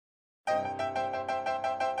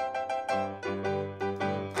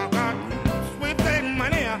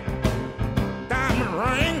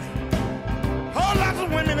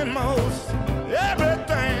than most.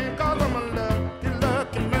 Everything, 'cause I'm a lucky,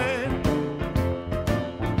 lucky man.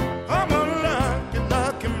 I'm a lucky,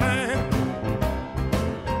 lucky man.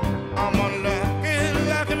 I'm a lucky,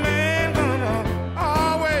 lucky man. Gonna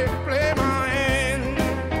always play my hand.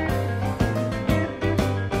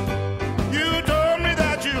 You told me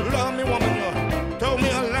that you love me, woman. You told me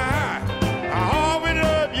a lie. I always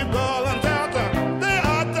love you, girl, until the day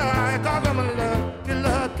I die. 'Cause I'm a lucky,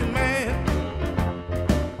 lucky man.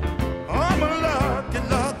 I'm a lucky,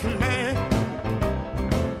 lucky man.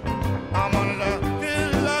 I'm a lucky,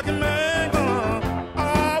 lucky man. Gonna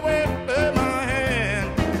always play my hand.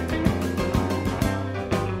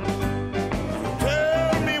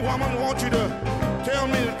 Tell me, woman, want you to tell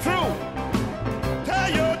me the truth. Tell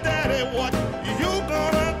your daddy what you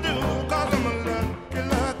gonna do. 'Cause I'm a lucky,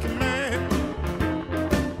 lucky man.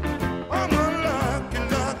 I'm a lucky,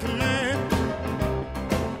 lucky man.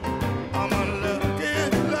 I'm a lucky,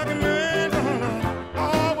 lucky man. Gonna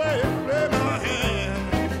always play my hand.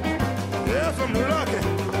 Yes, I'm lucky.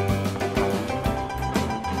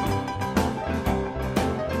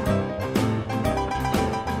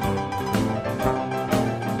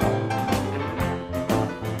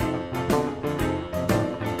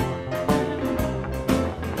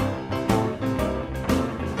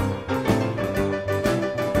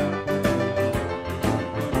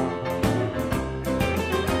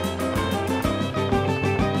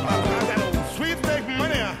 I got a sweepstake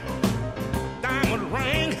money, a diamond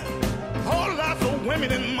ring, whole lot of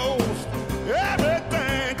women and most.